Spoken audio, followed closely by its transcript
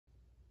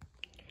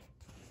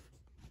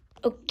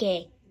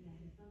Okay.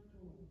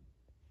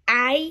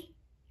 I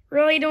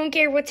really don't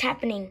care what's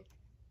happening.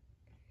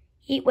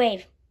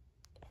 Heatwave.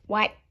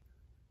 What?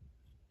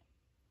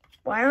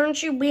 Why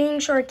aren't you being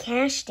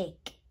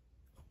sarcastic?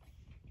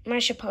 Am I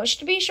supposed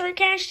to be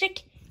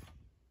sarcastic?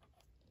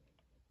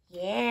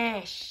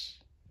 Yes.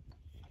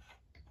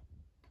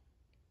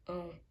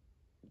 Oh.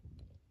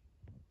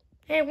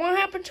 Hey, what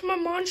happened to my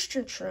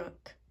monster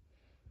truck?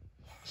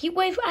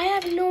 Heatwave, I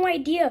have no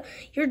idea.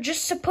 You're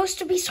just supposed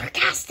to be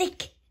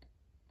sarcastic.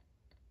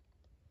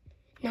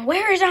 Now,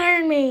 where is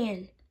Iron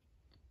Man?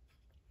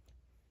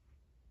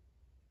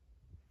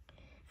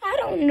 I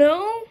don't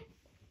know.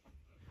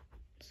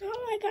 It's not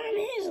like I'm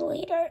his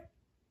leader.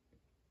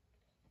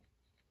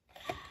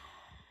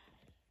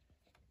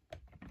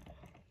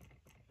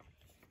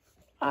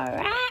 All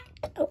right,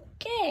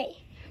 okay.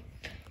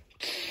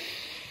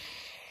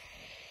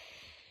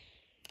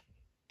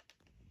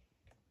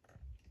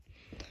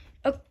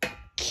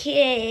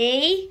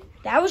 Okay,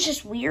 that was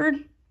just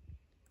weird.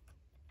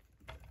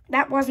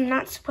 That was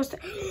not supposed to.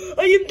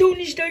 I am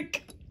Tony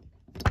Stark.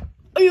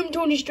 I am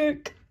Tony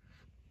Stark.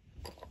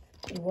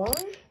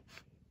 What?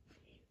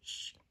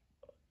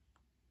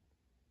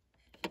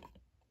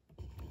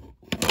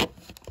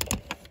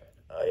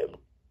 I am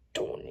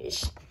Tony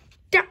Stark.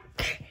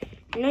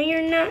 No,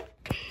 you're not.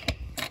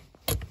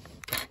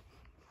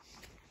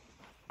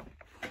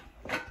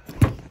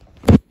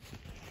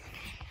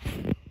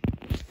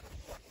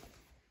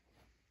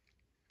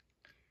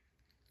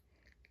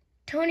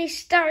 Tony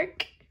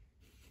Stark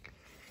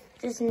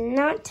does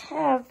not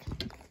have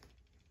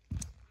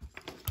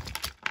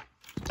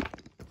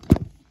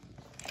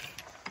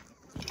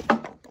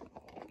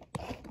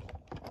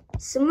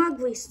some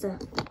ugly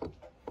stuff.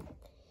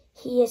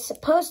 He is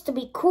supposed to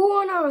be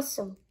cool and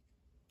awesome.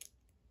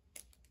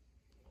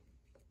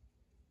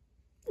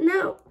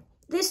 No,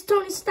 this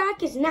Tony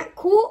Stark is not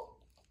cool.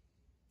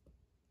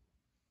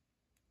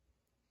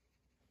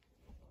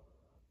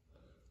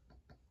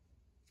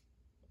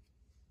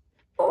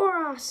 Or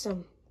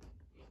awesome.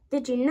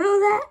 Did you know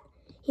that?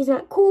 He's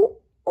not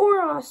cool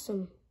or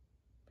awesome.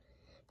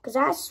 Because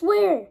I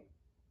swear,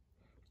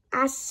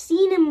 I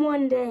seen him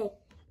one day.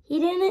 He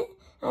didn't.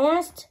 I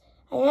asked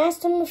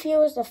him if he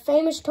was the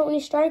famous Tony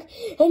Stark,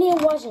 and he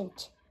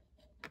wasn't.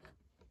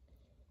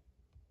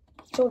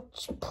 So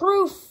it's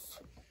proof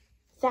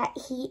that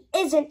he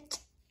isn't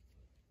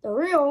the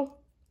real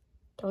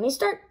Tony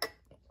Stark.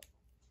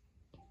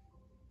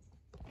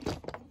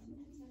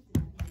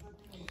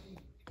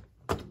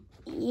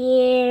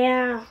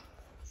 Yeah.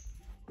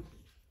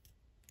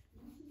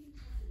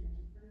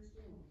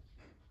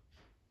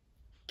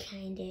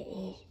 Kinda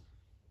is.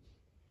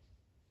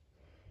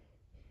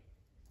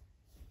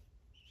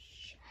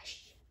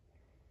 Shush.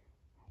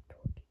 I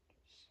told you to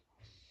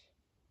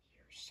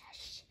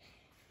shush.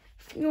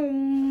 You shush.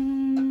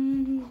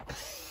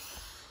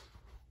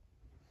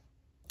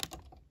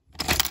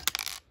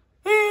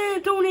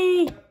 Hey,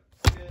 Tony!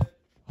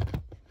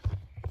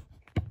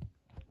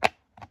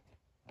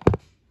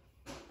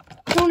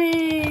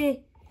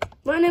 Tony!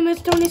 My name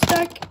is Tony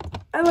Stark.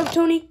 I love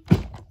Tony.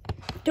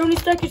 Tony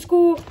Stark is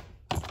cool.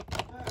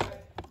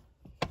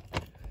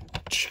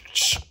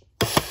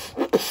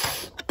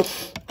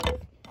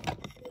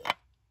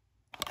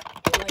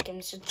 Like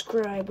and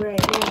subscribe right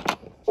now.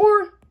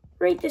 Or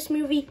rate this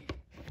movie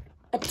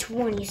a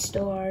 20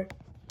 star.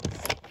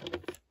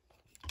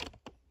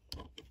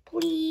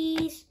 Please.